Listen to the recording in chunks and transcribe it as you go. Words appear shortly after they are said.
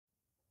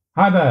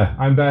Hi there,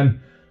 I'm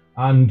Ben,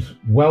 and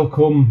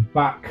welcome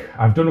back.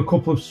 I've done a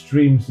couple of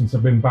streams since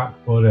I've been back,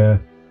 but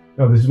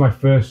no, this is my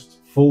first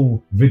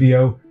full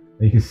video.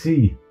 And you can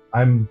see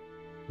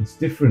it's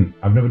different.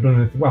 I've never done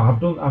anything. Well, I've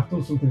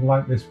done something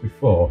like this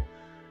before,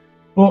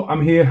 but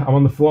I'm here. I'm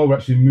on the floor. We're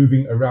actually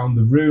moving around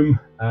the room.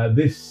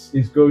 This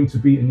is going to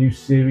be a new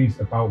series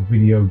about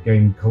video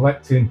game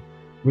collecting,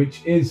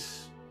 which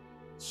is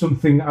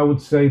something I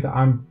would say that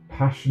I'm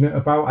passionate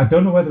about. I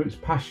don't know whether it's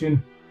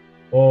passion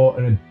or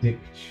an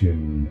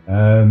addiction.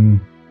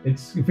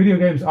 It's Video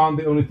games aren't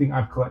the only thing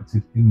I've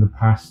collected in the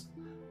past.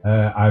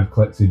 I've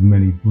collected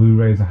many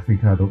Blu-rays. I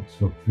think I had up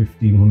to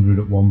 1,500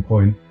 at one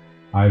point.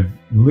 I've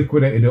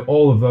liquidated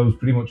all of those,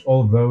 pretty much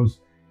all of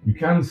those. You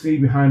can see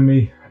behind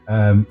me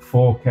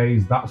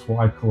 4Ks. That's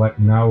what I collect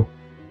now,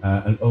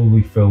 and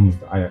only films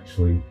that I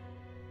actually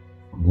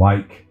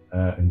like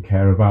and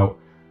care about,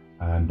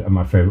 and are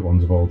my favorite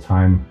ones of all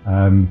time.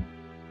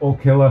 All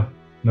killer,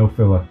 no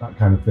filler, that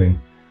kind of thing.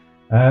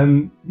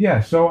 Yeah,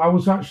 so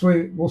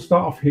we'll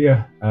start off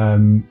here.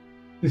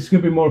 This is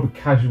going to be more of a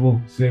casual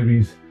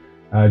series,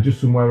 just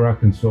somewhere where I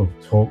can sort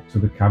of talk to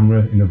the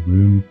camera in a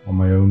room on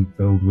my own,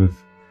 filled with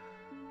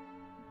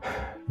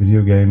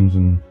video games,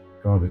 and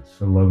God,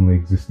 it's a lonely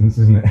existence,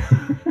 isn't it?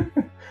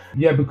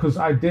 Yeah, because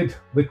I did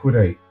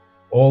liquidate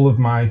all of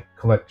my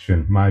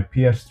collection. My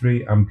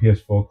PS3 and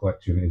PS4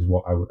 collection is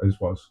what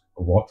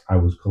I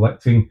was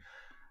collecting.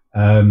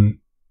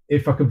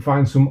 If I can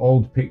find some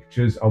old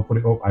pictures, I'll put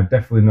it up. I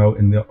definitely know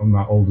on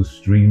my older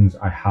streams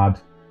I had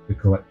the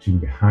collection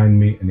behind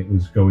me, and it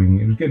was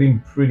getting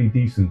pretty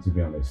decent, to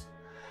be honest.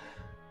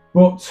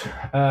 But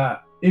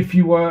if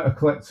you were a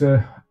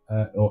collector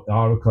or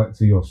are a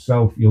collector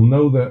yourself, you'll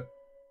know that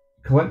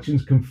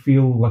collections can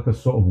feel like a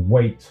sort of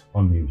weight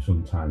on you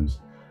sometimes,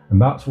 and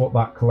that's what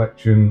that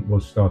collection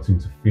was starting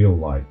to feel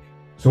like.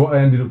 So what I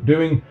ended up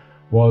doing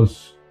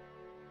was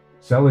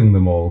selling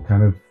them all,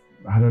 kind of,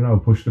 I don't know,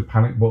 pushed the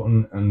panic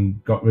button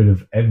and got rid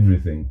of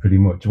everything pretty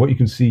much. What you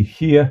can see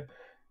here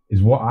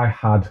is what I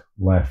had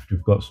left.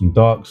 We've got some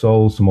Dark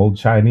Souls, some old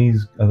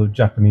Chinese, other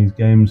Japanese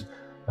games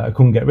that I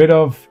couldn't get rid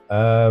of.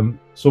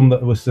 Some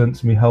that were sent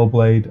to me,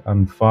 Hellblade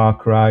and Far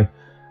Cry.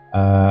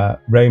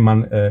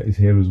 Rayman is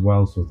here as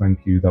well, so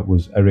thank you. That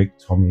was Eric,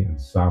 Tommy,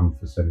 and Sam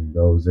for sending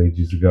those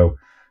ages ago.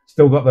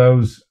 Still got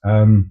those.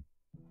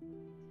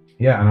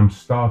 Yeah, and I'm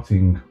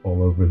starting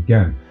all over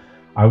again.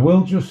 I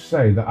will just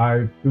say that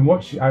I'm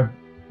watching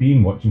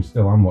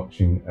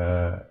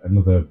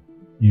another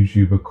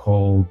YouTuber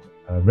called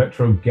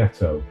Retro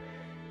Ghetto.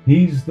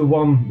 He's the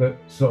one that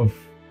sort of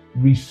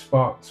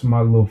re-sparked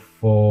my love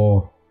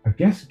for, I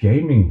guess,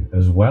 gaming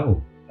as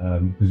well.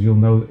 Because you'll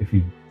know that if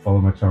you follow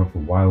my channel for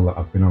a while, that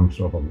I've been on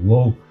sort of a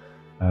lull.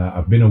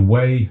 I've been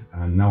away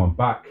and now I'm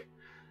back.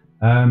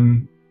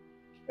 And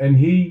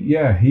he's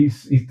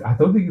I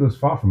don't think he lives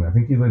far from me. I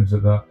think he lives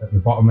at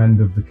the bottom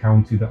end of the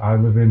county that I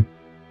live in.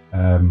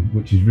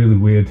 Which is really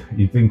weird.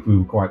 You'd think we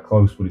were quite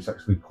close, but it's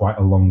actually quite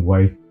a long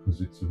way because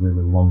it's a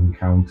really long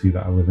county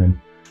that I live in,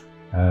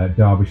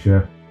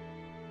 Derbyshire.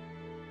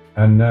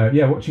 And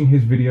yeah, watching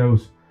his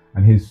videos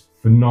and his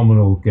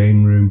phenomenal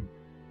game room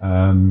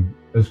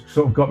has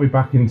sort of got me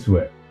back into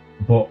it,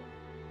 but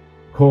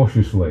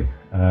cautiously.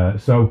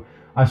 So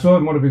I saw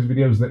in one of his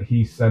videos that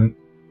he sent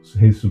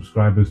his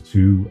subscribers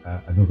to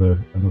another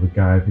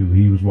guy who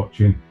he was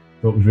watching,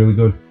 thought was really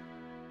good.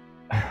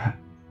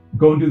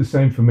 Go and do the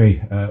same for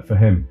me, for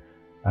him.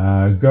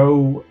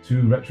 Go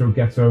to Retro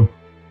Ghetto,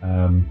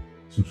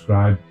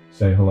 subscribe,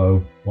 say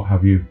hello, what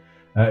have you.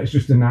 It's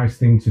just a nice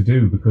thing to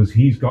do because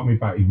he's got me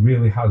back. He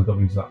really has got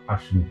me into that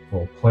passion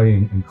for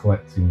playing and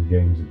collecting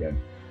games again,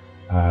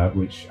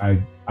 which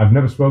I've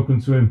never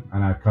spoken to him,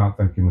 and I can't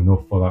thank him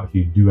enough for that. If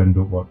you do end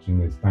up watching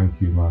this, thank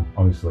you, man,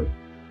 honestly.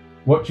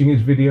 Watching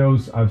his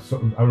videos,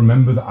 I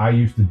remember that I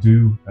used to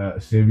do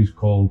a series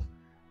called,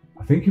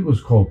 I think it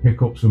was called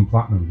Pickups and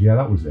Platinums. Yeah,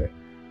 that was it.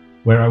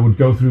 Where I would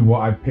go through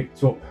what I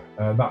picked up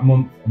that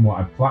month and what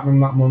I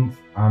platinum that month,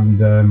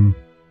 and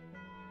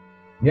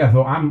yeah, I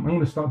thought I'm going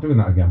to start doing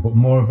that again, but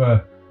more of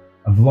a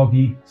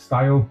vloggy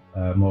style,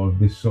 more of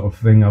this sort of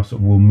thing.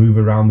 We'll move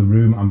around the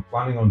room. I'm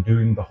planning on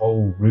doing the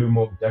whole room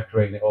up,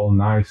 decorating it all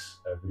nice,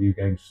 video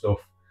game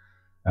stuff.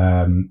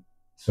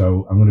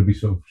 So I'm going to be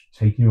sort of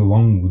taking you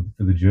along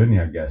for the journey,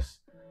 I guess,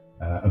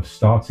 of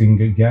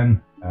starting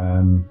again.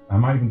 I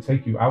might even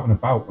take you out and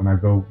about when I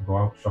go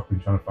out shopping,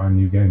 trying to find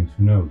new games.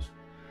 Who knows?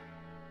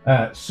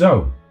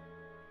 So,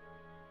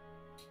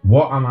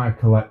 what am I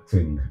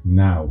collecting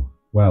now?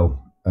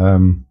 Well, I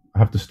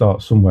have to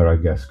start somewhere, I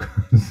guess,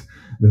 because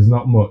there's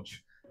not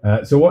much.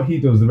 So what he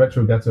does, the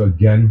Retro Ghetto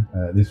again,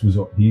 this was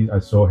what I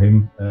saw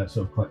him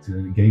sort of collecting,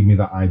 and it gave me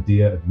that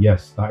idea of,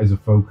 yes, that is a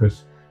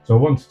focus. So I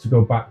wanted to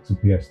go back to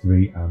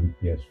PS3 and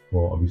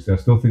PS4. Obviously, I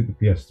still think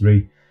the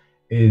PS3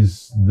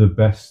 is the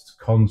best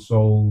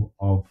console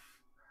of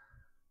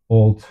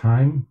all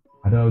time.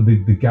 I know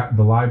the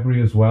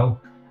library as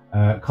well.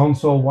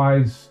 Console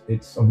wise,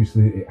 it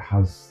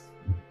has,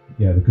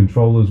 yeah, the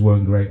controllers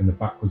weren't great, and the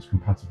backwards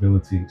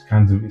compatibility, it's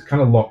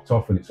kind of locked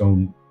off in its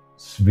own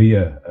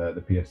sphere,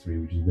 the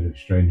PS3, which is a bit of a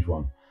strange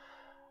one.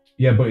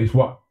 yeah, but it's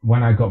what,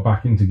 when I got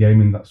back into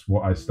gaming, that's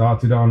what I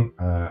started on.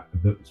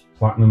 The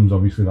Platinums,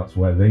 obviously, that's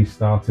where they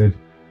started,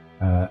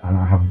 and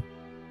I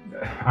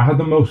had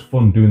the most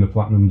fun doing the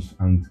Platinums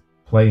and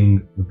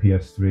playing the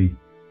PS3,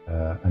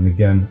 and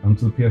again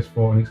onto the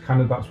PS4, and it's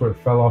kind of, that's where it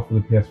fell off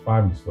with the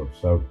PS5 and stuff.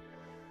 So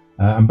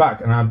I'm back,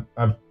 and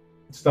I've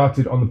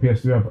started on the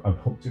PS3. I've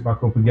hooked it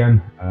back up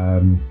again,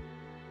 and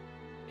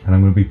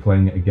I'm going to be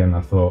playing it again.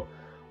 I thought,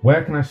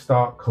 where can I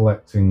start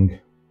collecting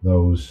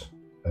those,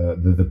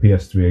 the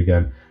PS3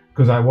 again?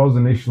 Because I was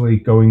initially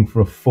going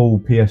for a full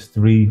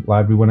PS3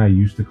 library when I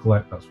used to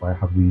collect. That's why I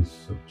have these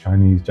sort of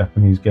Chinese,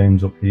 Japanese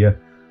games up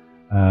here.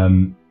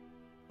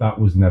 That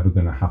was never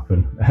going to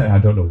happen. I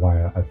don't know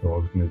why I thought I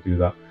was going to do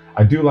that.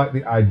 I do like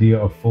the idea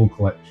of full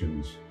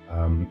collections.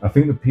 I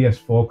think the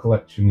PS4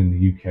 collection in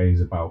the UK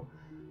is about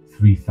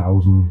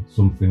 3,000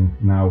 something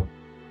now.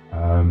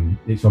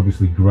 It's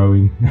obviously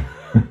growing.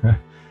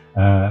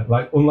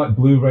 Like, unlike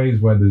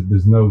Blu-rays, where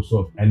there's no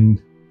sort of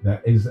end,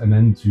 there is an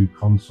end to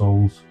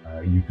consoles.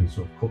 You can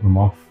sort of cut them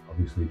off.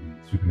 Obviously,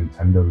 the Super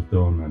Nintendo's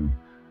done,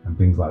 and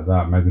things like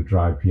that. Mega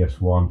Drive,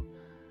 PS1.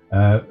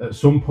 At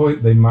some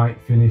point, they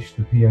might finish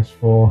the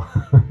PS4.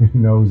 Who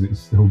knows? It's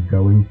still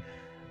going.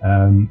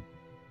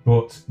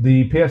 But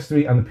the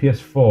PS3 and the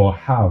PS4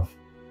 have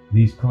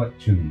these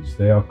collections.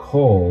 They are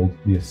called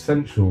the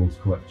Essentials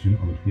Collection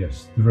on the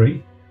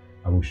PS3.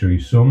 I will show you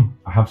some.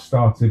 I have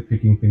started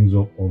picking things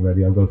up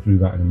already. I'll go through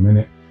that in a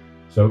minute.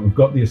 So we've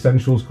got the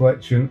Essentials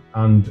Collection,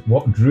 and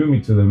what drew me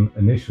to them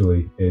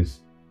initially is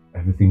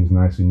everything's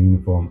nice and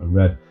uniform and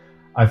red.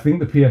 I think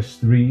the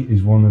PS3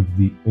 is one of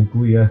the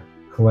uglier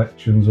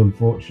collections,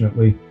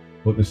 unfortunately,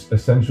 but the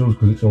Essentials,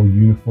 because it's all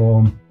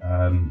uniform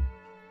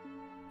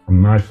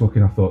and nice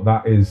looking, I thought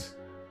that is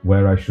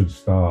where I should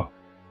start.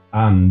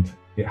 And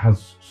it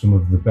has some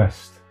of the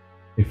best,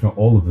 if not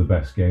all of the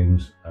best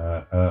games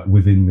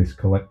within this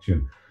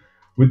collection.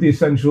 With the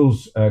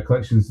Essentials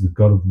collection, this is the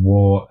God of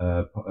War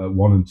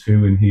 1 and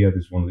 2 in here.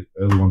 This is one of the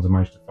early ones I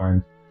managed to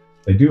find.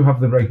 They do have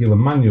the regular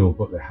manual,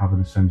 but they have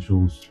an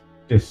Essentials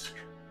disc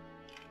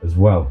as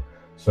well.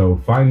 So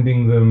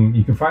finding them,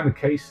 you can find the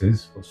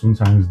cases, but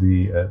sometimes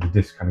the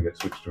disc kind of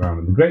gets switched around.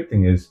 And the great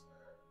thing is,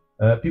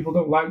 people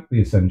don't like the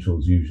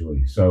Essentials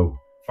usually, so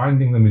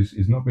finding them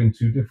is not been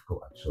too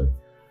difficult, actually.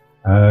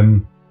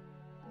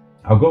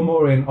 I'll go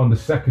more in on the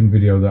second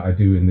video that I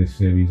do in this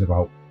series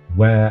about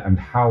where and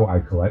how I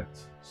collect,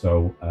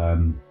 so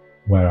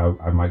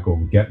where I might go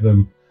and get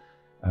them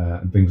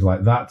and things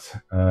like that.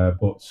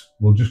 But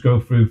we'll just go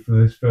through for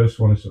this first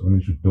one. It's sort of an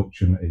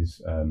introduction, is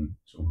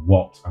sort of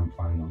what I'm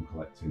planning on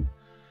collecting.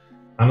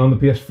 And on the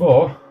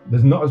PS4,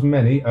 there's not as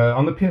many.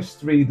 On the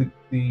PS3,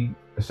 the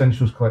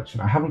Essentials collection,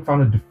 I haven't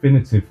found a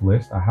definitive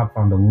list. I have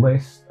found a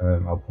list.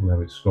 I'll probably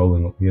have it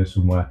scrolling up here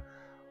somewhere,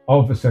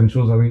 of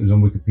Essentials. I think it was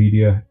on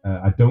Wikipedia.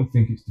 I don't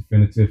think it's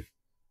definitive.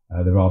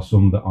 There are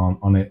some that aren't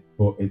on it,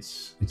 but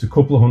it's a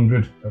couple of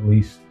hundred at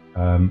least,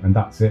 and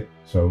that's it.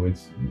 So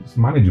it's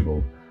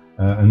manageable.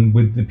 And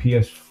with the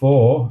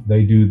PS4,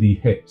 they do the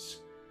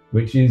hits,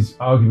 which is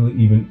arguably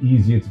even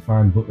easier to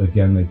find, but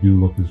again, they do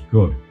look as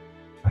good.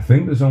 I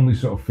think there's only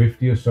sort of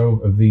 50 or so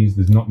of these.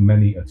 There's not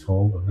many at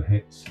all of the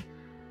hits.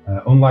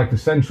 Unlike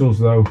Essentials,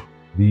 though,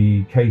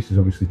 the case is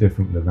obviously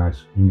different with a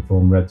nice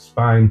uniform red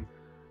spine.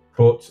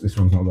 But this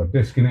one's not got a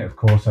disc in it. Of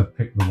course, I'd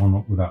pick the one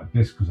up without a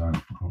disc because I'm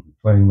currently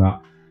playing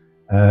that.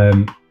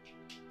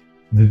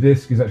 The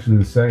disc is actually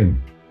the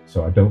same,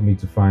 so I don't need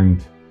to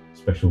find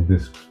special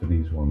discs for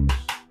these ones.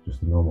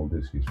 Just the normal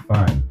disc is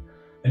fine.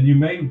 And you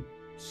may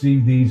see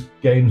these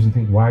games and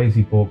think, why has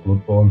he bought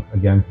Bloodborne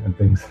again and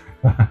things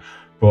like that.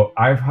 But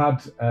I've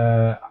had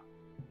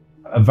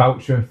a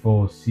voucher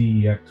for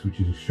CEX,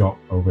 which is a shop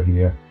over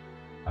here,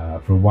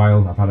 for a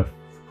while. I've had a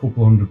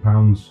couple £100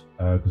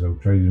 because I was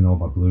trading all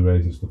my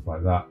Blu-rays and stuff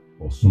like that,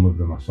 or some of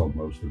them. I sold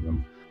most of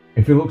them.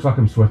 If it looks like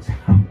I'm sweating,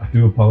 I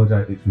do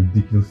apologise. It's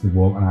ridiculously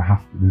warm, and I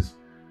have to. There's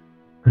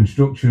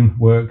construction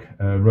work,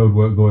 road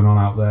work going on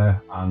out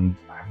there, and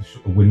I have to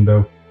shut the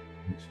window.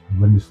 It's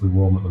horrendously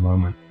warm at the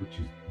moment, which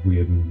is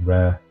weird and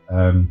rare.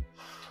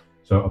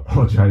 So I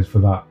apologise for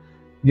that.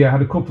 Yeah, I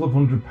had a couple of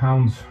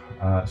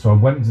 £100. So I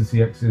went into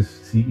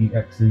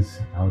CEX's.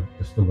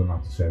 I still don't know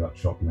how to say that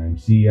shop name.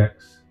 CEX,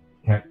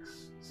 Kex,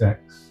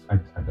 Sex. I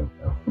don't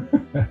know.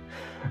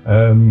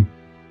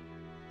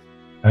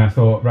 And I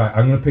thought, right,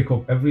 I'm going to pick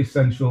up every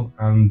Essential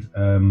and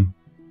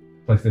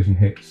PlayStation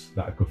hits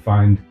that I could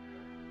find.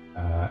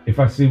 If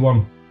I see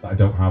one that I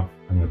don't have,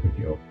 I'm going to pick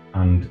it up.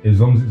 And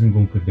as long as it's in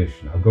good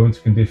condition, I'll go into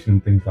condition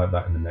and things like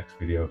that in the next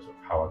video, sort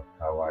of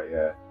how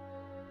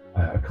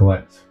I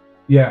collect.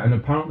 Yeah, and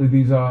apparently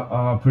these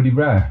are pretty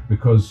rare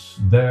because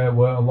there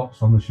were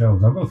lots on the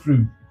shelves. I'll go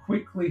through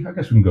quickly. I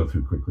guess we can go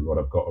through quickly what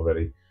I've got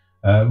already.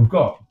 We've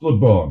got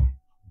Bloodborne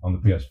on the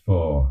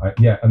PS4.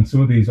 Yeah, and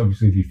some of these,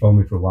 obviously, if you follow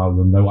me for a while,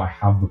 you'll know I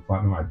have the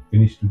Platinum. I've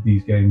finished with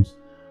these games,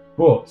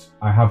 but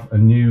I have a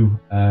new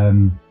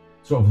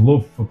sort of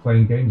love for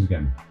playing games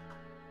again.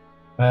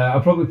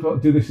 I'll probably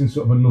do this in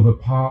sort of another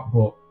part,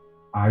 but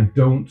I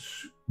don't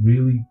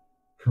really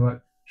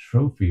collect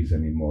trophies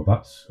anymore.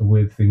 That's a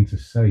weird thing to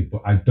say,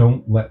 but I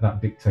don't let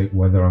that dictate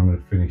whether I'm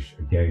going to finish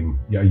a game.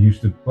 Yeah, I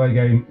used to play a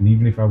game, and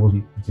even if I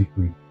wasn't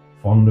particularly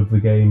fond of the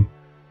game,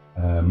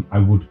 I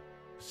would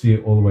see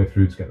it all the way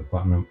through to get the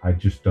platinum. I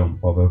just don't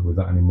bother with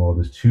that anymore.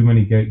 There's too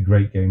many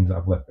great games that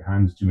I've left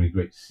behind. There's too many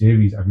great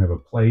series I've never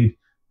played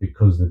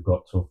because they've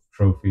got tough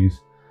trophies.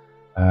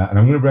 And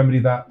I'm going to remedy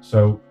that.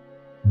 So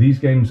these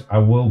games I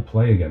will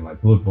play again,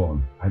 like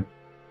Bloodborne.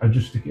 I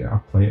just stick it,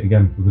 I'll play it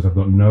again because I've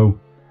got no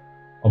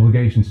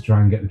obligation to try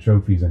and get the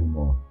trophies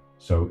anymore.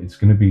 So it's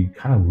going to be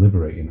kind of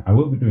liberating. I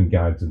will be doing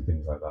guides and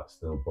things like that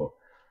still, but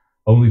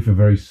only for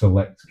very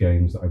select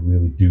games that I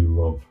really do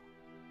love.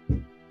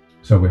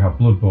 So we have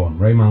Bloodborne,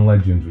 Rayman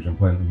Legends, which I'm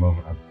playing at the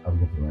moment. I love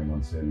the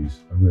Rayman series,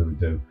 I really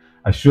do.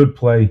 I should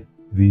play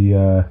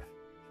the,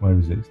 where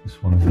is it? It's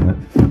this one, isn't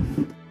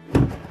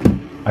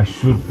it? I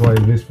should play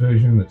this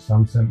version that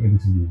Sam sent me.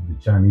 This is the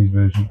Chinese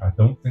version. I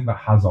don't think that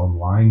has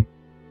online.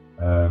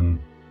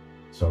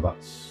 So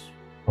that's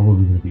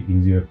probably going to be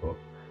easier, but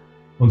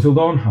Until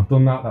Dawn, I've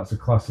done that. That's a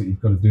classic. You've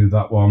got to do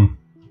that one.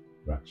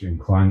 Ratchet and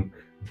Clank,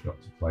 you've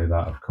got to play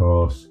that, of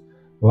course.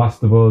 The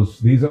Last of Us.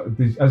 These,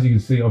 as you can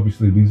see,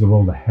 obviously, these are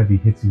all the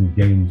heavy-hitting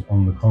games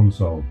on the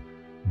console.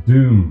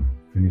 Doom,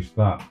 finished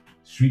that.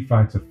 Street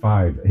Fighter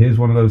V. Here's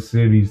one of those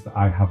series that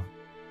I have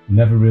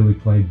never really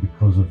played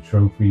because of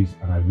trophies,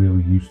 and I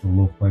really used to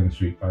love playing the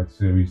Street Fighter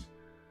series.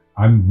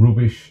 I'm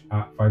rubbish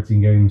at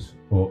fighting games,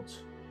 but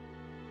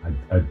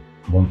I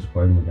want to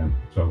play them again,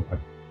 so I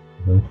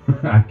will.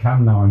 I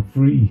can now. I'm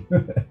free.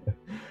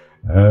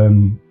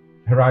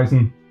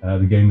 Horizon,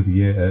 the game of the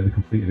year, the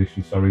complete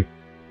edition. Sorry,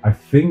 I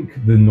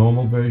think the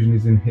normal version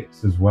is in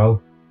hits as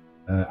well.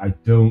 I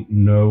don't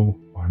know.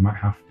 Or I might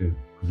have to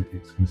because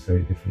it's going to say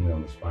it differently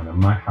on the spine. I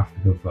might have to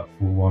go for that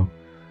full one.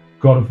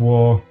 God of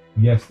War.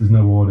 Yes, there's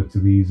no order to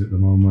these at the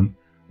moment.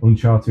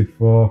 Uncharted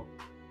 4.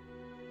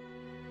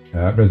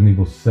 Resident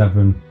Evil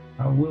 7.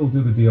 I will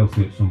do the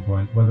DLC at some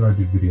point. Whether I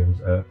do videos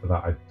for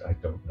that, I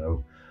don't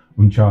know.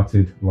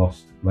 Uncharted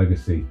Lost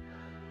Legacy.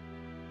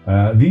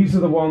 These are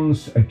the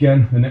ones,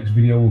 again, the next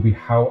video will be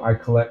how I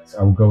collect.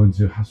 I will go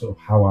into sort of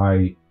how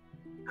I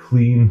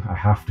clean. I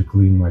have to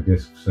clean my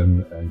discs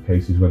and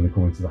cases when they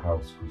come into the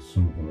house because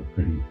some of them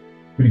are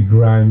pretty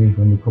grimy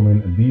when they come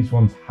in, and these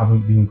ones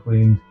haven't been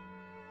cleaned.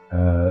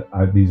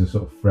 These are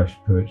sort of fresh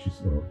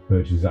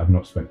purchases. I've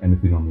not spent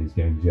anything on these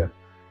games yet.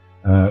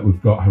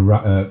 We've got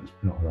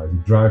not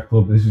Horizon, Drive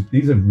Club.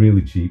 These are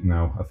really cheap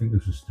now. I think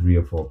this was £3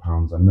 or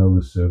 £4. I know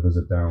the servers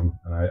are down,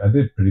 and I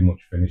did pretty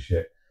much finish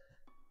it.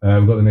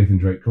 We've got the Nathan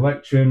Drake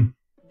collection.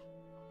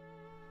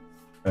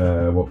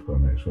 What we've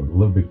got next? We've got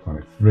Little Big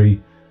Planet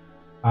 3.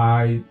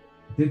 I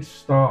did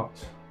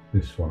start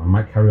this one. I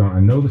might carry on. I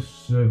know the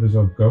servers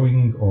are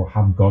going or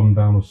have gone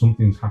down, or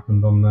something's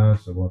happened on there,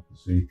 so we'll have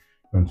to see.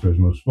 Gran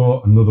Turismo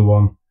Sport, another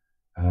one.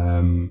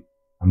 I'm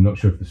not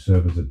sure if the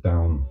servers are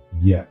down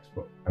yet,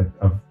 but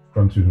I've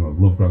Gran Turismo.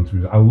 I love Gran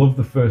Turismo. I love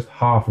the first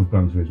half of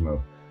Gran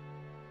Turismo,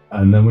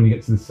 and then when you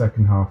get to the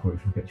second half, which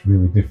gets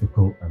really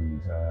difficult, and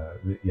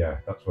yeah,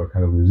 that's where I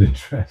kind of lose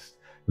interest.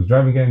 Because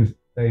driving games,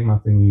 they ain't my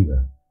thing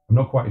either. I'm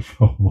not quite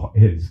sure what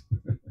is.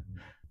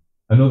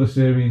 Another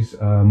series,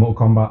 Mortal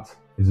Kombat,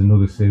 is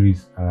another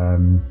series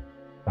that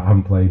I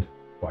haven't played,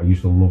 but I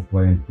used to love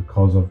playing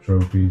because of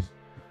trophies.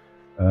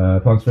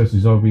 Plants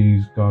vs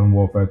Zombies, Garden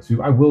Warfare 2.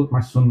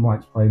 My son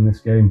likes playing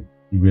this game.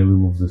 He really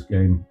loves this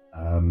game.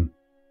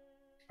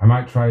 I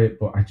might try it,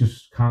 but I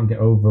just can't get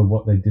over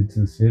what they did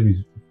to the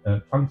series.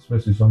 Plants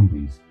vs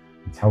Zombies,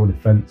 the tower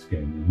defense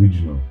game, the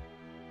original.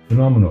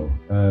 Phenomenal.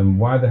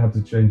 Why they had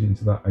to change it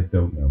into that, I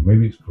don't know.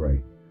 Maybe it's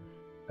great.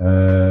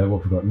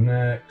 What have we got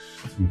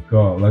next? We've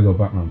got Lego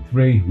Batman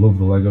 3. Love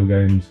the Lego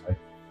games.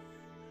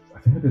 I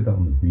think I did that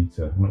on the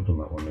beta. I've not done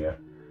that one yet.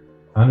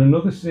 And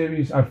another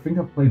series, I think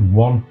I've played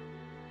one.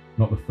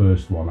 Not the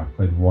first one, I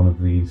played one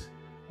of these.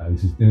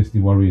 This is Dynasty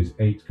Warriors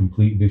 8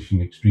 Complete Edition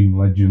Extreme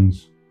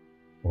Legends,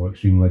 or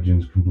Extreme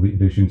Legends Complete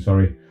Edition,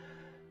 sorry.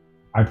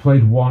 I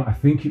played one, I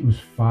think it was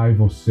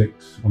 5 or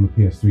 6 on the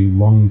PS3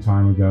 long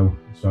time ago,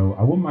 so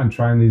I wouldn't mind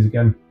trying these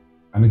again.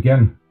 And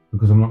again,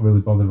 because I'm not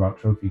really bothered about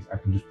trophies, I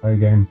can just play a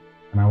game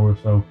an hour or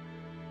so.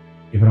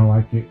 If I don't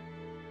like it,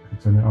 I can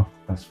turn it off.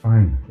 That's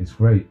fine, it's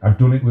great. I've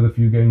done it with a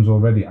few games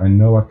already. I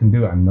know I can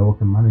do it, I know I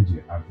can manage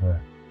it. I've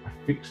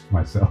fixed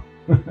myself.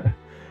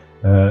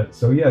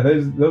 So yeah,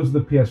 those are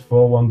the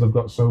PS4 ones I've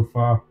got so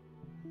far.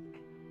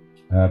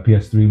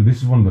 PS3,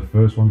 this is one of the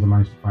first ones I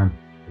managed to find.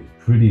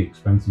 It's pretty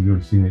expensive, you've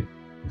already seen it.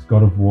 It's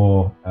God of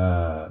War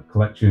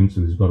collection,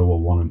 so there's God of War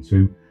 1 and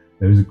 2.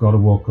 There is a God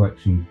of War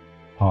collection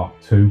part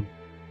 2,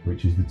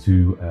 which is the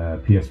 2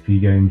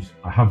 PSP games.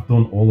 I have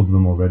done all of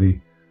them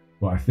already,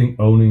 but I think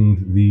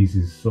owning these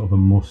is sort of a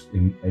must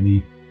in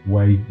any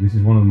way. This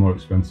is one of the more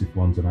expensive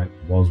ones, and it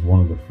was one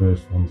of the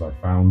first ones I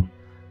found.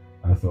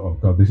 And I thought, oh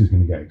god, this is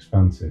going to get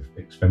expensive,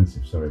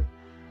 sorry.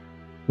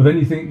 But then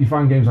you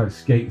find games like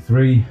Skate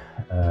 3,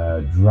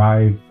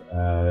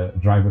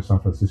 Driver San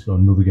Francisco,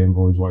 another game I've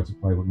always wanted to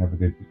play but never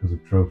did because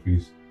of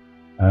trophies.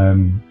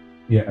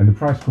 Yeah, and the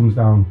price comes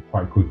down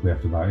quite quickly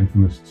after that.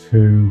 Infamous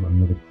 2,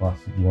 another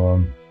classic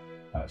one.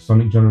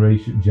 Sonic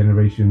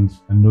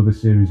Generations, another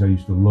series I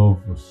used to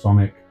love was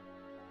Sonic.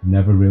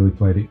 Never really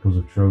played it because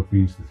of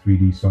trophies, the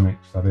 3D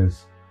Sonics, that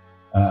is.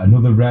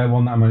 Another rare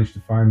one that I managed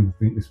to find, I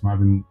think this might have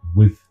been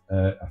with,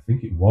 I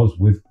think it was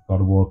with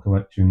God of War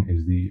Collection,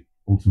 is the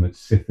Ultimate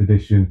Sith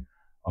Edition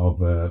of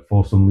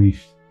Force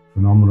Unleashed.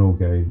 Phenomenal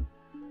game.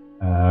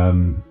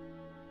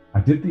 I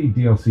did the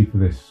DLC for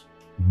this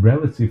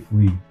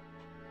relatively,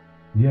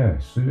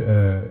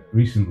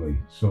 recently.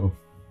 Sort of,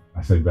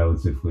 I say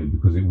relatively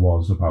because it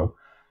was about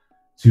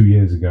 2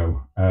 years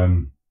ago.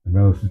 And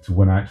relative to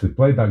when I actually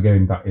played that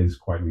game, that is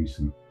quite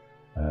recent.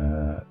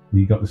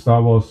 You got the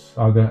Star Wars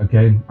Saga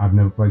again. I've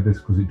never played this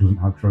because it doesn't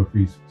have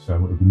trophies, so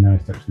it would be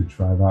nice to actually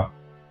try that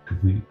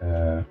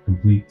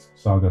complete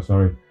saga.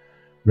 Sorry,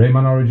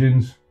 Rayman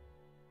Origins.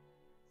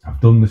 I've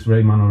done this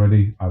Rayman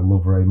already. I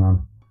love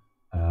Rayman.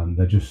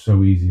 They're just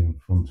so easy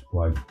and fun to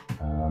play.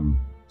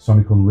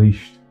 Sonic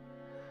Unleashed.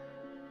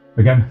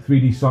 Again,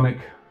 3D Sonic.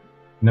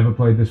 Never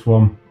played this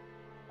one.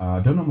 I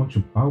don't know much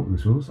about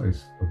this. It looks like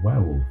it's a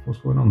werewolf. What's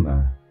going on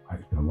there?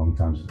 It's been a long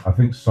time since. I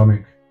think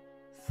Sonic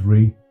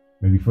 3,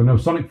 maybe 4. No,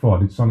 Sonic 4. I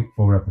did Sonic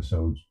 4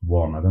 episodes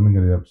 1. I don't think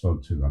I did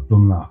episode 2. I've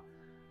done that.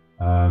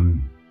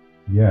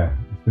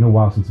 It's been a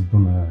while since I've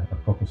done a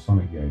proper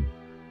Sonic game.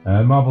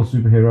 Marvel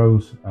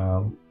Superheroes,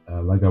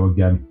 Lego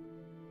again.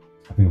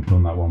 I think I've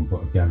done that one,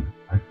 but again,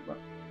 I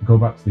go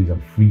back to these.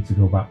 I'm free to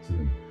go back to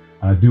them.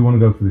 And I do want to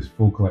go for this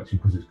full collection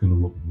because it's going to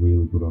look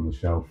really good on the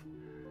shelf.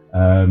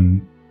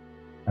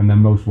 And then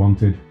Most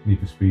Wanted, Need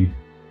for Speed.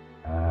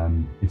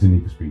 It's a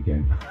Need for Speed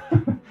game.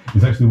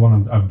 It's actually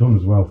one I've done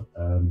as well,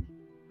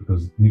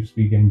 because Need for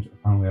Speed games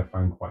apparently I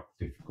find quite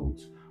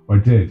difficult. Or I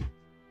did.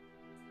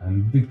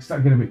 And they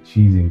start getting a bit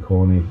cheesy and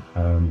corny.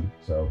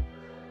 So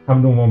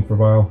haven't done one for a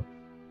while.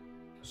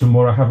 Some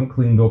more I haven't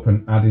cleaned up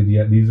and added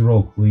yet. These are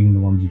all clean, the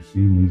ones you've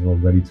seen. These are all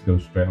ready to go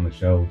straight on the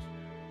shelves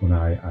when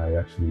I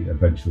actually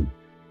eventually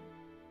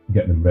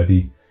get them ready.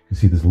 You can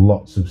see there's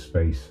lots of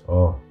space.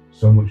 Oh,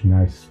 so much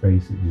nice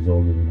space, which is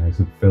all really nice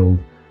and filled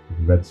with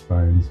red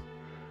spines.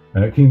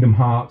 Kingdom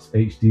Hearts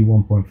HD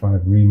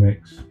 1.5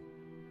 Remix.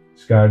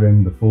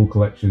 Skyrim, the full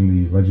collection,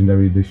 the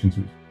Legendary Edition,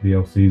 so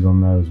DLCs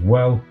on there as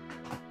well.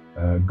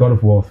 God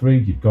of War 3,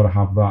 you've got to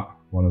have that.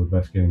 One of the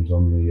best games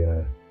on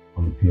the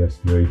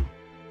PS3.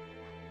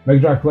 Mega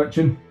Drive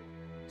Collection.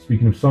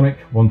 Speaking of Sonic,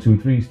 1,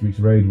 2, 3, Streets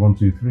of Rage, 1,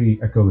 2, 3,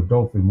 Echo the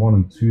Dolphin, 1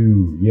 and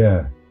 2.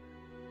 Yeah,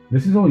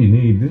 this is all you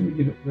need.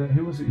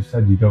 Who was it who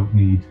said you don't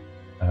need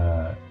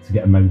to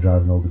get a Mega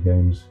Drive and all the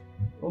games?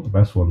 All the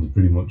best ones are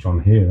pretty much on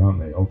here, aren't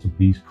they? Alter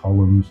Beast,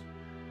 Columns.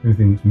 The only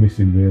thing that's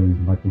missing really is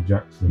Michael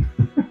Jackson.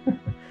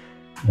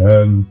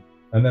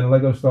 And then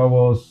Lego Star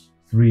Wars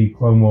 3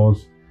 Clone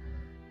Wars.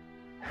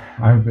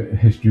 I have a bit of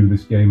history with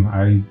this game.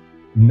 I've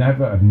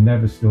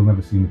never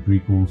seen the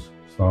prequels,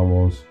 Star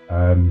Wars.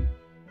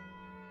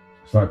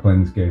 Started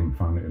playing this game and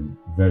found it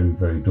very,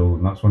 very dull.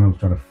 And that's when I was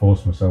trying to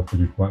force myself to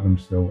do Platinum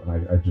still.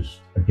 And I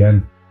just,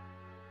 again,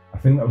 I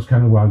think that was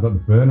kind of where I got the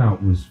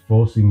burnout, was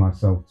forcing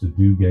myself to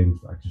do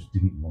games that I just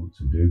didn't want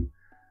to do.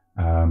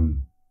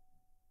 And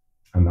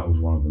that was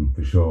one of them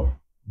for sure.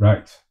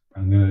 Right,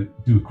 I'm going to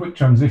do a quick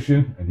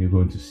transition and you're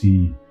going to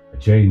see a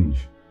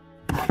change.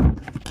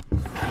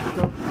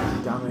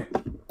 Damn it.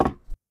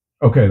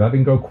 Okay, that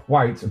didn't go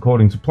quite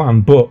according to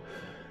plan, but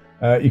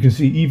you can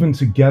see even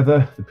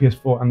together, the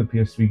PS4 and the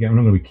PS3 game, I'm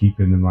not going to be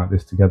keeping them like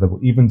this together,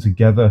 but even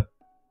together,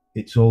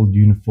 it's all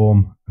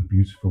uniform and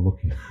beautiful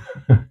looking.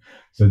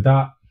 So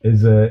that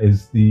is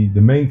the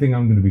main thing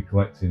I'm going to be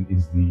collecting,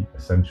 is the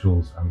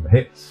essentials and the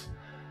hits.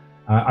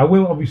 I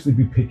will obviously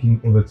be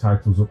picking other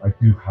titles up. I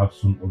do have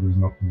some others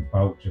knocking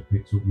about, which I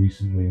picked up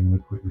recently, and I'm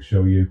going to quickly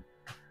show you.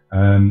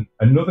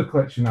 Another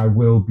collection I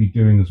will be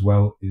doing as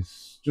well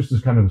is just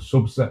as kind of a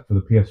subset for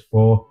the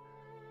PS4,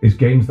 is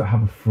games that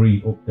have a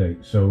free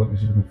update. So let me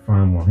see if I can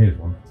find one. Here's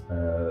one.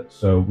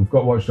 So we've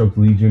got Watch Dogs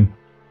Legion,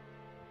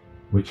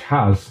 which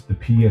has the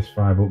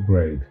PS5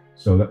 upgrade.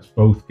 So that's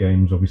both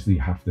games. Obviously,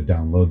 you have to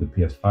download the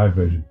PS5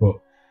 version, but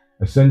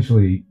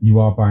essentially you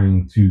are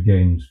buying 2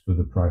 games for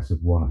the price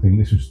of one. I think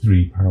this was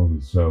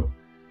 £3. So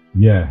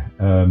yeah,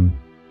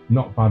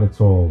 not bad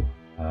at all.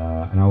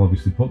 And I'll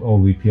obviously put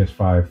all the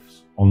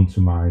PS5s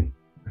onto my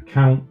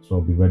account, so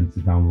I'll be ready to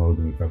download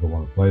them if I ever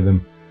want to play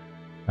them.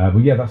 But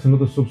yeah, that's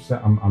another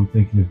subset I'm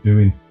thinking of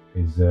doing,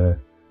 is the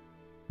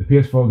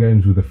PS4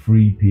 games with a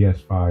free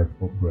PS5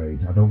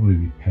 upgrade. I don't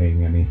really be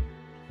paying any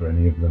for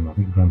any of them. I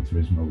think Gran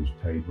Turismo was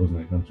paid,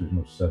 wasn't it? Gran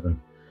Turismo 7.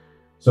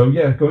 So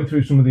yeah, going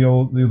through some of the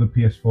other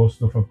PS4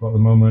 stuff I've got at the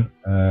moment.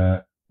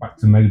 Back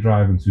to Mega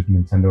Drive and Super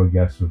Nintendo, I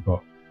guess. We've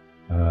got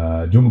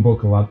Jungle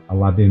Book,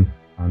 Aladdin,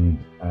 and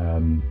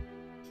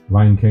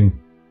Lion King.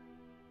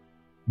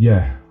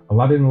 Yeah,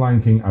 Aladdin and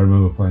Lion King I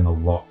remember playing a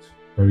lot.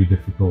 Very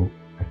difficult.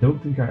 I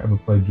don't think I ever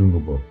played Jungle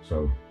Book,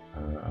 so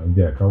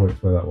yeah, can't wait to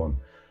play that one.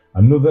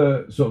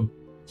 Another sort of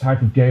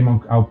type of game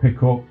I'll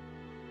pick up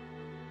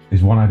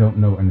is one I don't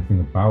know anything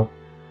about,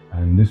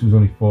 and this was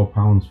only £4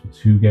 for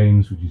 2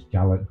 games, which is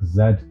Galax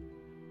Z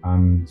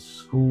and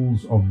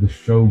Schools of the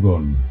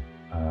Shogun.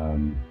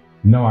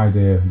 No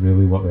idea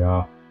really what they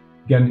are.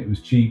 Again, it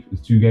was cheap.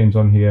 There's 2 games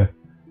on here.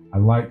 I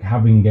like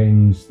having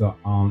games that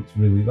aren't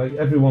really like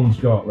everyone's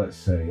got. Let's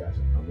say, I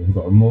don't know, we've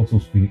got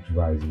Immortals Fenyx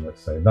Rising.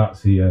 Let's say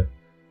that's here.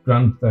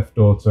 Grand Theft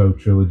Auto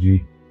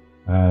trilogy.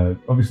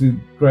 Obviously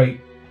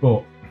great,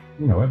 but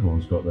you know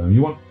everyone's got them.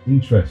 You want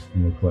interest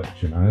in your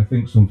collection, and I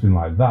think something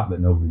like that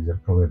nobody's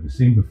probably ever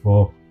seen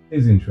before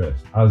is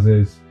interest. As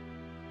is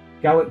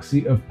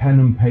Galaxy of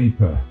Pen and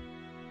Paper.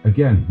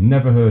 Again,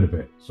 never heard of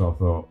it, so I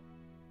thought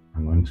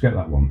I'm going to get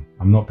that one.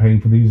 I'm not paying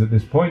for these at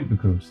this point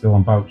because I'm still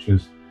on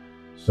vouchers.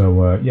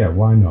 So yeah,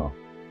 why not?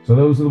 So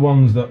those are the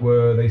ones that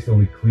they still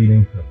need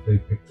cleaning, that they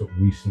picked up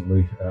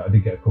recently. I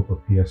did get a couple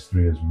of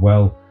PS3 as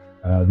well.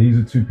 These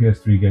are 2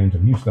 PS3 games I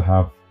used to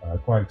have,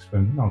 quite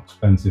expensive, not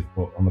expensive,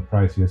 but on the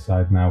pricier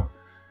side now,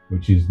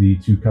 which is the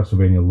 2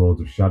 Castlevania Lords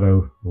of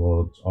Shadow,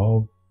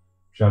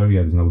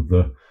 yeah, there's no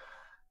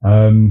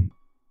the.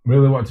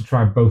 Really wanted to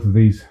try both of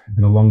these. It's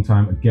been a long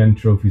time. Again,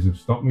 trophies have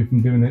stopped me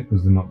from doing it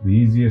because they're not the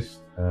easiest,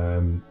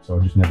 so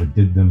I just never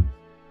did them.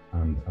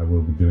 And I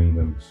will be doing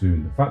them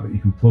soon. The fact that you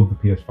can plug the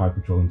PS5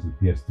 controller into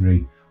the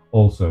PS3,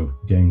 also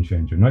game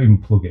changer. Not even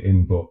plug it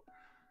in, but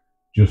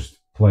just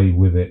play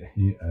with it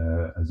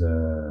as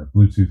a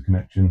Bluetooth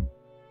connection,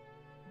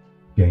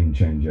 game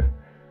changer.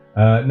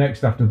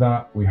 Next after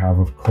that, we have,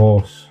 of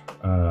course,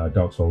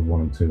 Dark Souls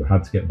 1 and 2. I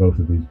had to get both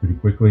of these pretty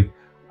quickly.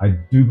 I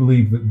do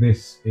believe that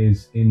this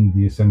is in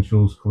the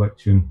Essentials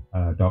collection,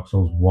 Dark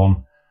Souls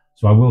 1.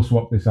 So I will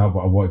swap this out, but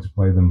I wanted to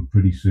play them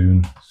pretty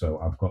soon. So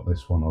I've got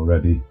this one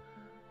already.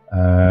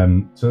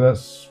 So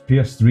that's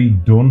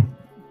PS3 done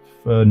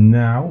for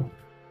now.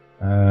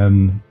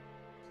 And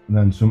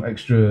then some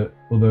extra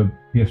other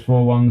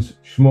PS4 ones.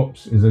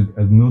 Shmups is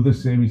another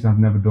series I've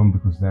never done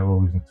because they're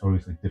always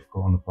notoriously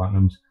difficult on the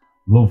Platinums.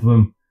 Love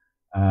them.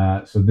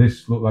 So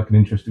this looked like an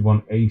interesting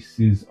one.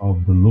 Aces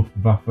of the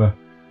Luftwaffe.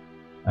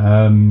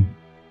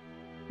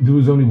 There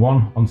was only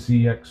one on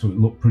CEX, so it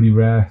looked pretty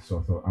rare. So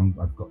I thought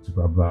I've got to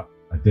grab that.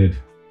 I did.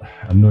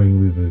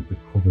 Annoyingly, the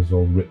cover's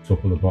all ripped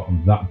up at the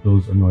bottom. That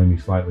does annoy me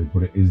slightly,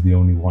 but it is the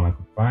only one I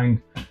could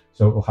find,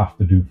 so it'll have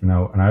to do for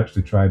now. And I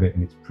actually tried it,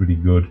 and it's pretty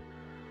good.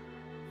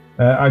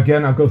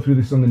 Again, I'll go through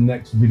this on the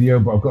next video,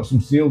 but I've got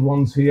some sealed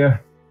ones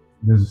here.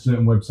 There's a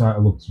certain website I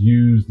look to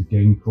use, the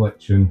Game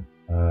Collection,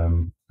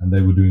 and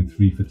they were doing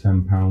 3 for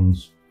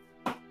 £10.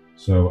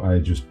 So I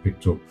just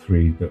picked up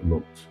 3 that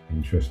looked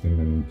interesting,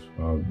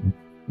 and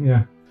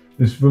yeah,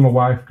 this is for my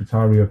wife,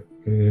 Kataria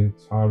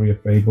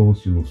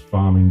Fables. She loves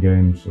farming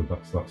games, so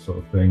that's that sort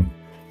of thing.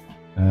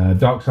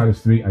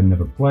 Darksiders 3 I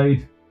never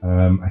played.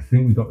 I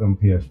think we got them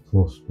on PS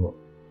Plus, but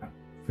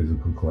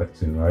physical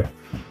collecting, right?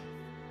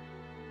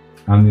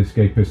 And The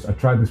Escapist, I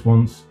tried this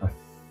once.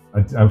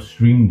 I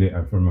streamed it,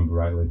 if I remember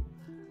rightly,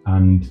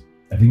 and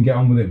I didn't get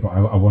on with it, but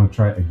I want to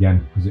try it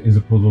again because it is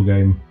a puzzle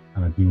game,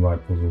 and I do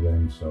like puzzle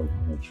games, so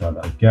I'm going to try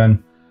that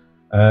again.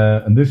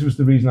 And this was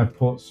the reason I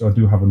put, so I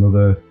do have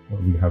another,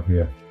 what do we have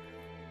here?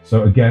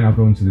 So again, I'll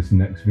go into this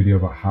next video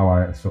about how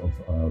I sort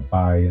of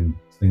buy and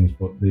things,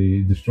 but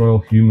the Destroy All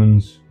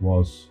Humans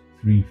was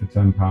 3 for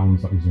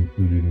 £10, that was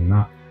included in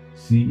that.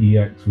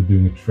 CEX were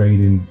doing a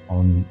trade-in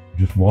on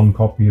just 1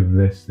 copy of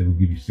this. They will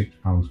give you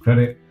 £6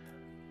 credit.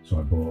 So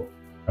I bought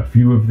a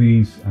few of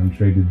these and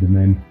traded them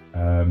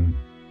in.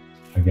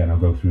 Again, I'll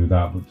go through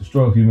that, but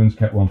Destroy All Humans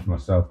kept 1 for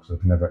myself because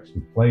I've never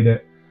actually played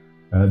it.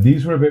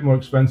 These were a bit more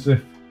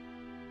expensive.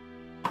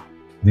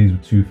 These were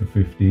 2 for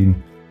 £15.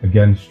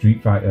 Again,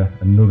 Street Fighter,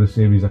 another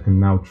series I can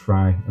now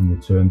try and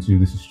return to.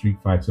 This is Street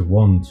Fighter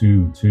 1,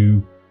 2,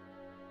 2,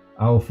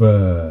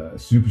 Alpha,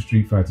 Super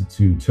Street Fighter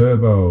 2,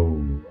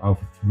 Turbo,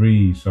 Alpha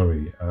 3,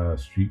 sorry,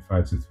 Street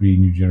Fighter 3,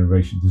 New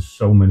Generation. There's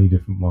so many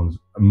different ones.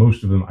 And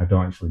most of them I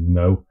don't actually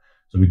know.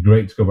 So it'd be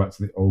great to go back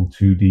to the old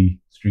 2D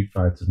Street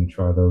Fighters and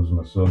try those with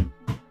my son.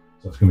 So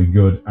that's going to be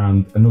good.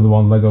 And another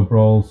one, Lego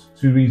Brawls.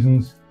 2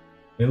 reasons.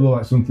 It looked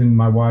like something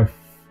my wife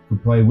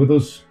could play with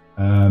us.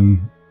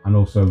 And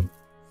also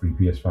free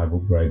PS5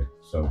 upgrade.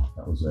 So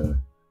that was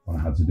one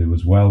I had to do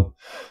as well.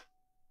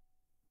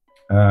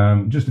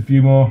 Just a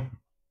few more.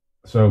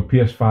 So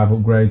PS5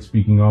 upgrade,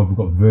 speaking of, we've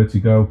got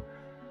Vertigo.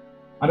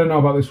 I don't know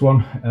about this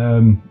one.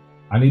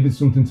 I needed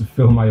something to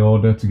fill my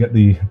order to get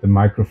the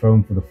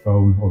microphone for the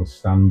phone or the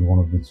stand, one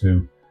of the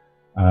two.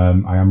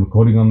 I am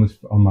recording on this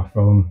on my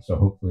phone, so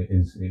hopefully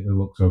it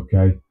looks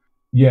okay.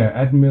 Yeah,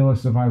 Ed Miller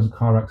survives a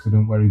car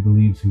accident where he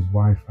believes his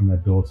wife and their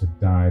daughter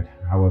died.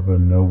 However,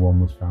 no one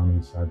was found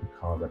inside the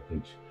car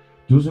wreckage.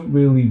 Doesn't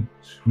really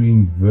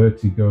scream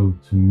Vertigo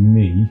to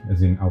me,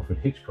 as in Alfred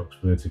Hitchcock's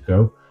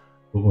Vertigo,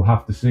 but we'll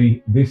have to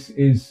see. This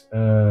is,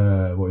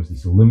 what is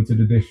this, a limited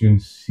edition,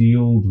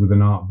 sealed with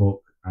an art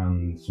book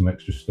and some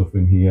extra stuff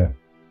in here.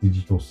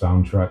 Digital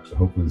soundtrack, so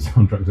hopefully the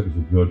soundtrack's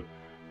actually good.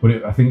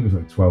 But I think it was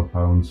like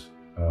 £12.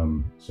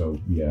 So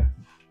yeah,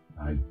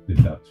 I did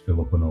that to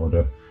fill up an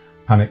order.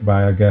 Panic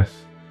buy, I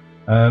guess.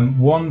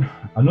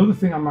 Another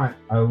thing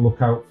I'll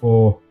look out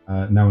for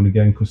now and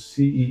again, because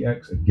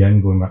CEX, again,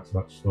 going back to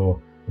that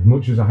store, as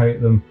much as I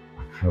hate them,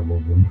 I kind of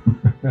love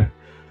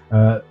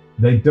them.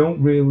 They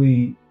don't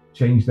really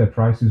change their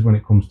prices when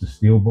it comes to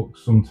steelbooks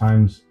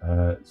sometimes.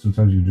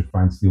 Sometimes you just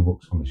find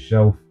steelbooks on the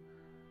shelf.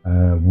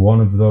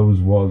 One of those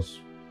was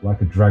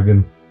Like a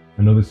Dragon,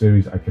 another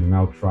series I can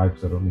now try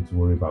because I don't need to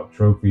worry about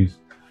trophies.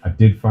 I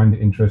did find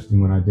it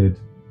interesting when I did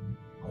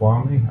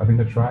Kwame, I think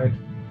I tried,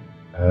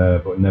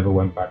 but never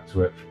went back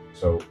to it.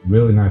 So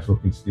really nice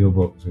looking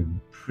steelbooks in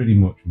pretty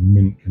much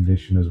mint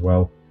condition as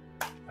well.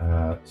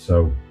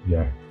 So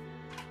yeah,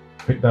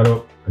 picked that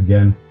up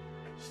again.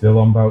 Still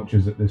on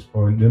vouchers at this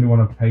point. The only one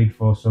I've paid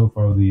for so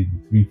far are the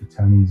 3 for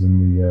 10s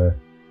and the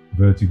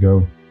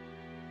Vertigo.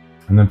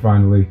 And then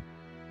finally,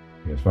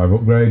 PS5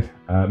 upgrade,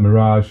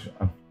 Mirage.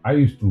 I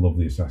used to love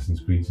the Assassin's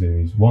Creed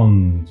series.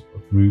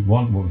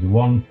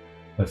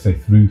 Let's say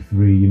through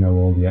 3, you know,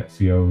 all the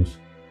Ezios.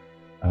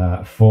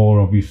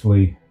 4,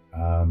 obviously.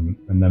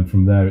 And then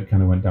from there, it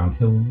kind of went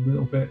downhill a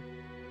little bit.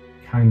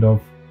 Kind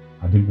of.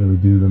 I didn't really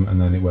do them. And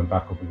then it went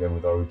back up again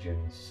with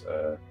Origins,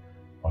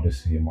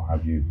 Odyssey and what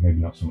have you. Maybe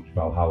not so much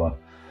Valhalla.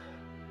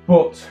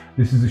 But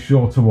this is a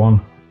shorter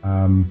one.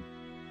 And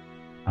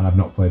I've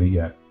not played it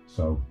yet.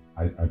 So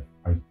I've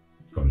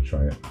got to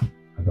try it.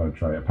 I've got to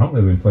try it. Apparently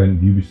I've been playing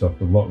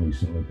Ubisoft a lot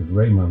recently because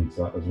Rayman's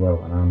that as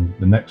well. And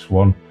the next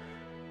one,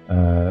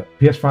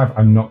 PS5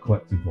 I'm not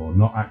collecting for.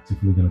 Not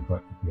actively going to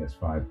collect the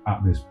PS5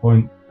 at this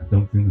point. I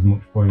don't think there's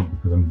much point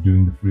because I'm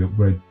doing the free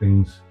upgrade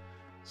things.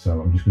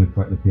 So I'm just going to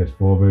collect the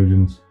PS4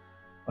 versions.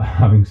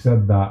 Having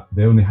said that,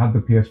 they only had the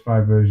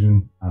PS5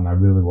 version and I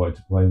really wanted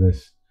to play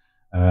this.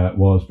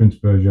 Was Prince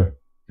of Persia,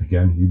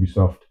 again,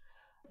 Ubisoft.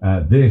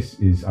 I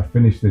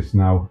finished this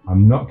now.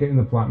 I'm not getting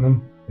the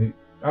platinum.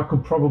 I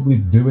could probably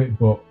do it,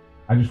 but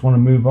I just want to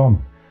move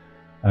on.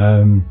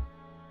 I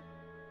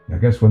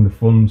guess when the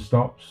fun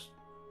stops,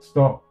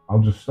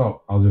 I'll just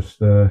stop. I'll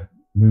just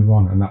move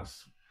on. And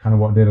that's kind of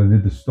what I did. I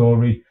did the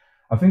story.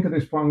 I think at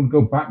this point I'm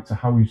going to go back to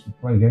how we used to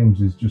play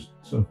games, is just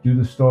sort of do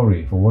the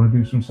story. If I want to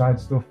do some side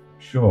stuff,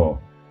 sure.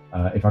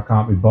 If I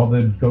can't be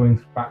bothered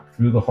going back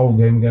through the whole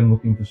game again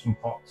looking for some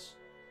pots,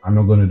 I'm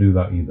not going to do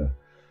that either.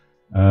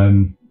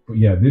 But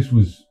yeah, this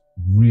was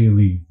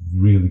really,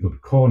 really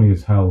good. Corny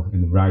as hell in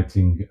the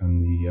writing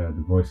and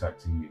the voice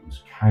acting. It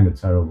was kind of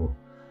terrible.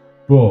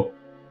 But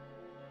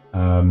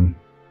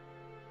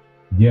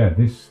yeah,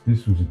 this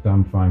was a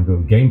damn fine go.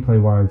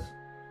 Gameplay wise,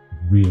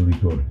 really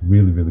good.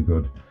 Really, really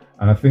good.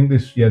 And I think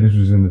this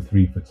was in the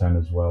 3 for 10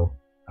 as well.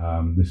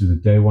 This is a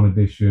day one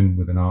edition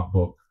with an art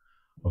book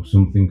of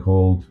something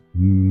called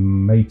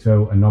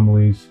Mato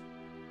Anomalies.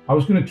 I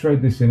was going to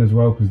trade this in as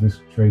well because this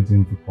trades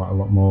in for quite a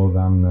lot more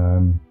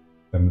than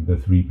the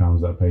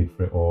 £3 that I paid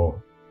for it,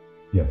 or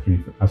yeah,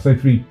 I say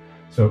 3.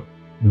 So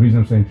the reason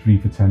I'm saying 3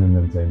 for 10 and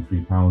then saying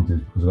 £3 is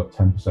because I got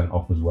 10%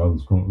 off as well.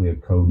 There's currently a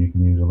code you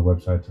can use on the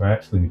website. So I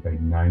actually only paid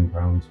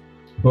 £9.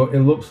 But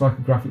it looks like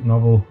a graphic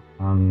novel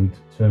and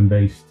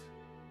turn-based.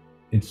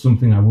 It's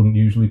something I wouldn't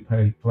usually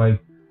play.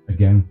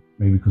 Again,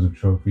 maybe because of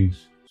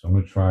trophies. So I'm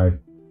going to try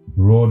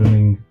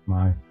broadening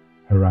my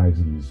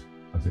horizons,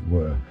 as it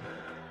were.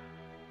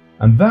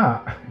 And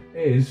that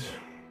is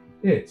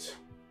it.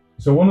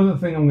 So one other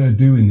thing I'm going to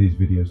do in these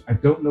videos, I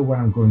don't know when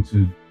I'm going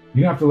to.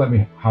 You have to let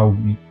me how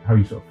you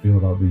sort of feel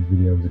about these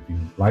videos. If you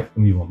like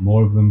them, you want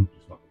more of them,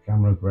 just not the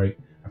camera, great.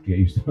 I have to get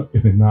used to not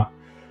doing that.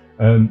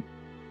 Let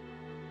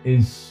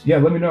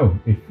me know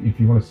if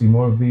you want to see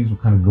more of these. We'll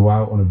kind of go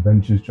out on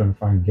adventures trying to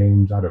find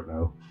games. I don't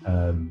know.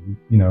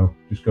 You know,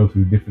 just go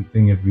through a different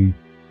thing every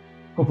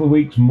couple of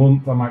weeks,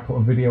 month. I might put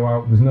a video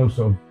out. There's no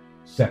sort of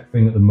set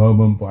thing at the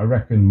moment, but I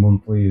reckon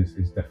monthly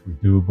is definitely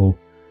doable.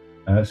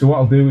 So what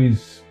I'll do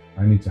is,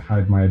 I need to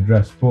hide my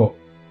address, but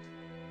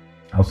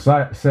I'll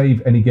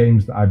save any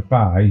games that I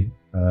buy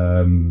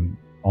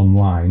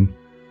online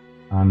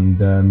and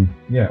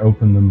yeah,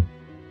 open them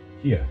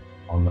here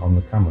on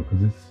the camera,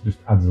 because this just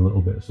adds a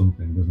little bit of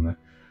something, doesn't it?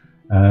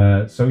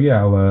 So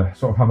yeah, I'll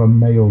sort of have a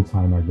mail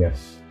time, I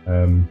guess.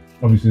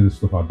 Obviously the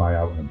stuff I buy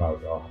out and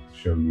about, I'll have to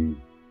show you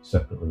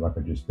separately like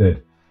I just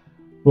did.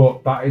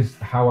 But that is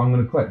how I'm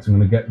going to collect. I'm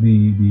going to get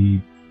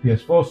the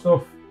PS4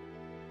 stuff.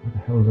 What the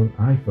hell is an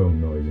iPhone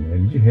noise in here?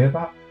 Did you hear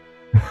that?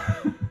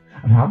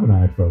 I have an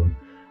iPhone.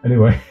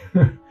 Anyway,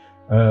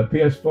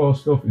 PS4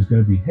 stuff is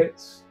going to be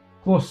hits.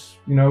 Plus,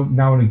 you know,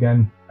 now and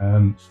again,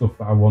 stuff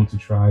that I want to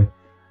try.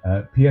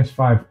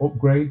 PS5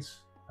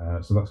 upgrades.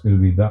 So that's going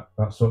to be that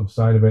sort of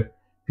side of it.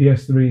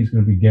 PS3 is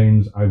going to be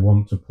games I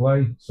want to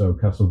play. So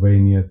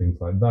Castlevania, things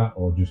like that,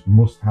 or just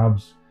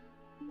must-haves.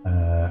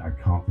 I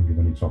can't think of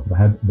any top of the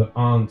head that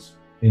aren't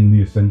in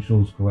the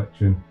Essentials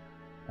collection.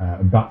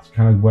 That's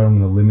kind of where I'm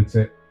going to limit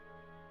it.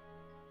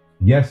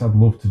 Yes, I'd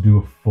love to do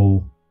a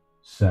full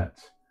set,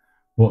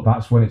 but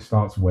that's when it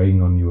starts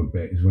weighing on you a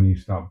bit, is when you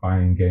start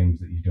buying games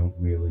that you don't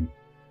really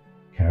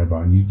care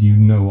about, and you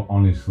know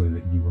honestly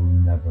that you will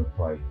never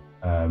play.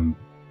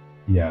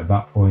 Yeah, at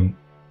that point,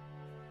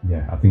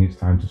 yeah, I think it's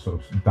time to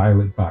sort of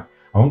dial it back.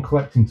 I want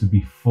collecting to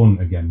be fun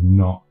again,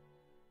 not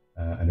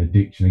an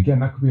addiction. Again,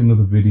 that could be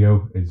another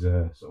video, is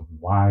sort of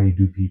why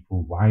do we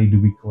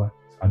collect?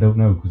 I don't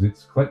know,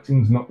 because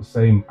collecting's not the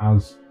same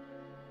as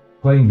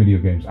playing video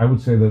games. I would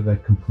say that they're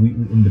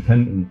completely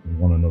independent of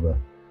one another.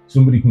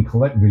 somebody can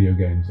collect video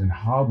games and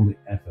hardly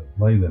ever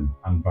play them,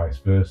 and vice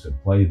versa,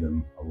 play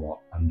them a lot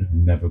and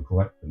never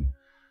collect them.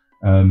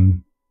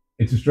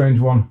 It's a strange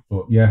one,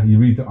 but yeah,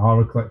 you either are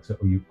a collector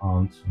or you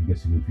aren't. I'm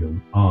guessing if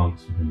you aren't,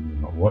 then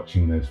you're not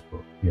watching this,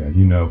 but yeah,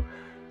 you know.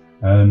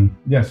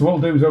 Yeah, so what I'll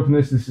do is open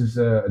this. This is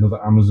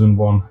another Amazon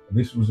one.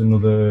 This was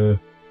another...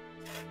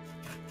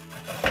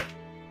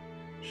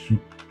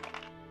 Shoot.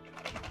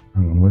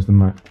 Hang on, where's the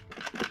mic?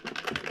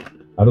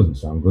 That doesn't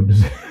sound good,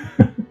 does it?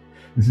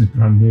 This is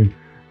brand new.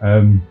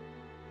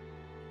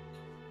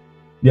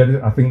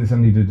 Yeah, I think this I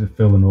needed to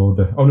fill an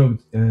order. Oh no,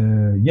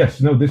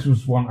 yes, no, this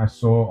was one I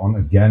saw on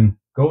again.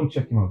 Go and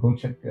check him out. Go and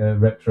check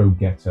Retro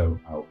Ghetto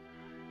out.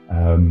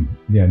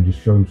 Yeah, and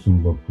just show him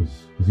some love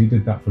because he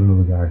did that for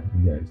another guy.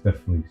 And yeah, it's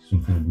definitely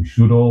something we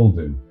should all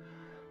do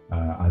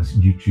as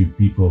YouTube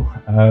people.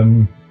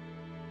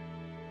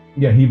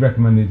 Yeah, he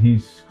recommended.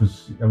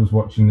 Because I was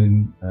watching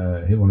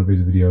hit one of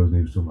his videos and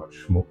he was talking about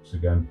shmups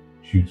again,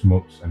 shoot 'em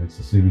ups, and it's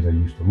a series I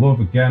used to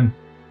love again.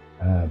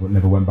 But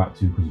never went back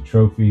to because of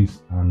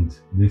trophies, and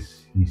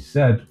this, he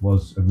said,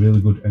 was a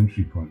really good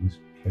entry point. This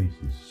case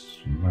is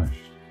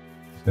smashed.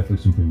 There's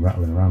definitely something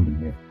rattling around in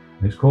here.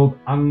 And it's called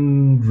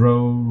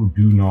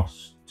Androdunos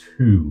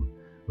 2,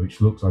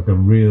 which looks like a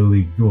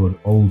really good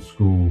old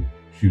school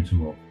shoot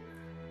 'em up.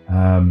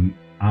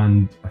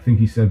 And I think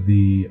he said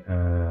the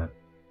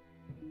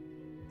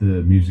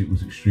music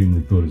was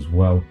extremely good as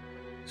well.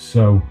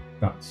 So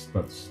that's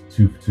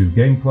 2 for 2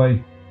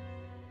 gameplay.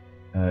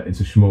 It's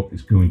a shmup,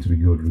 it's going to be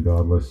good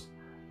regardless,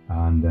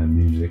 and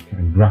music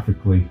and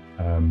graphically,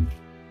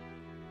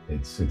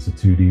 it's a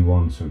 2D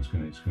one, so it's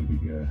gonna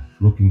be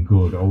looking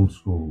good, old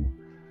school.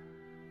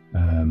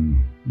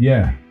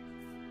 Yeah.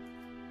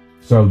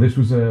 So this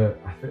was I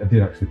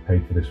did actually pay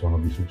for this one.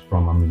 Obviously, it's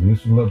from Amazon.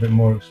 This was a little bit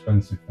more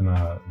expensive than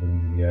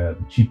the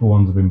cheaper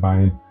ones I've been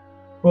buying,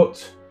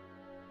 but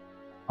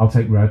I'll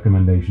take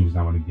recommendations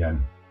now and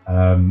again.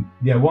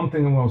 Yeah, one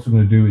thing I'm also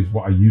going to do is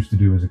what I used to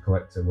do as a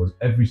collector was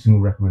every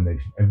single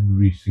recommendation,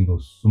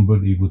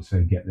 somebody would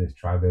say, get this,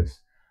 try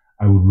this,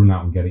 I would run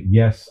out and get it.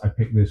 Yes, I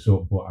picked this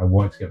up, but I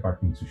wanted to get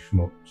back into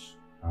shmups,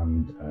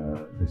 and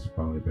this is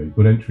probably a very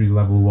good entry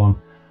level one.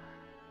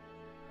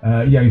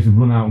 Yeah, I used to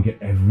run out and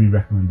get every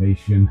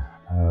recommendation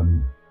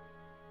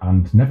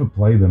and never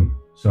play them.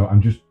 So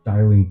I'm just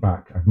dialing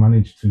back. I've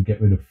managed to get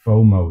rid of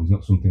FOMO. It's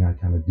not something I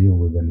kind of deal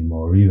with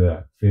anymore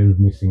either. Fear of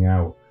missing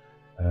out.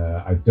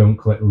 I don't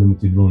collect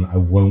limited run. I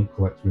won't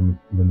collect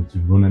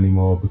limited run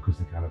anymore because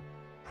they kind of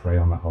prey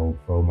on that whole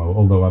FOMO.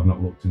 Although I've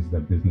not looked into their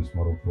business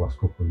model for the last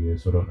couple of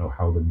years, so I don't know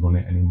how they run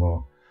it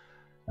anymore.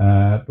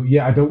 But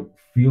yeah, I don't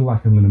feel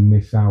like I'm going to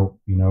miss out,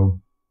 you know,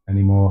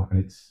 anymore. And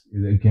it's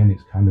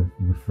kind of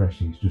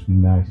refreshing. It's just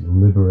nice. It's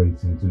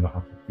liberating to not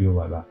have to feel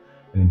like that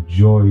and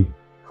enjoy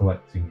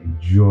collecting,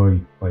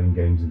 enjoy playing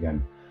games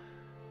again.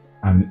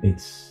 And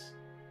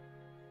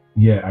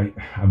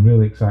I'm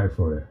really excited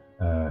for it.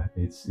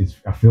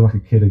 I feel like a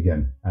kid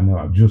again. I know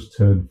I've just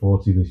turned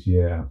 40 this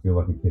year and I feel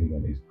like a kid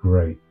again. It's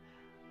great.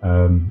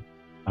 And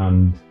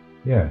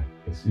yeah,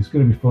 it's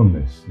going to be fun.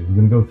 We're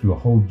going to go through a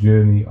whole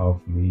journey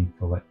of me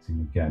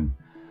collecting again.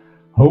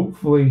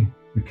 Hopefully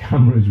the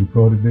camera has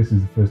recorded this. This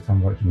is the first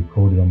time I've actually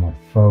recorded on my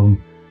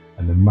phone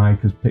and the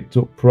mic has picked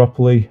up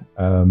properly.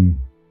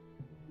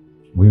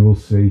 We will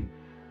see.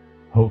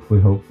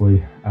 Hopefully.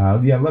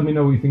 Yeah, let me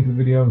know what you think of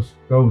the videos.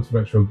 Go over to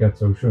Retro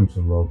Ghetto, show them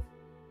some love.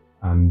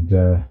 And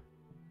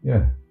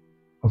yeah,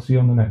 I'll see you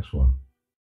on the next one.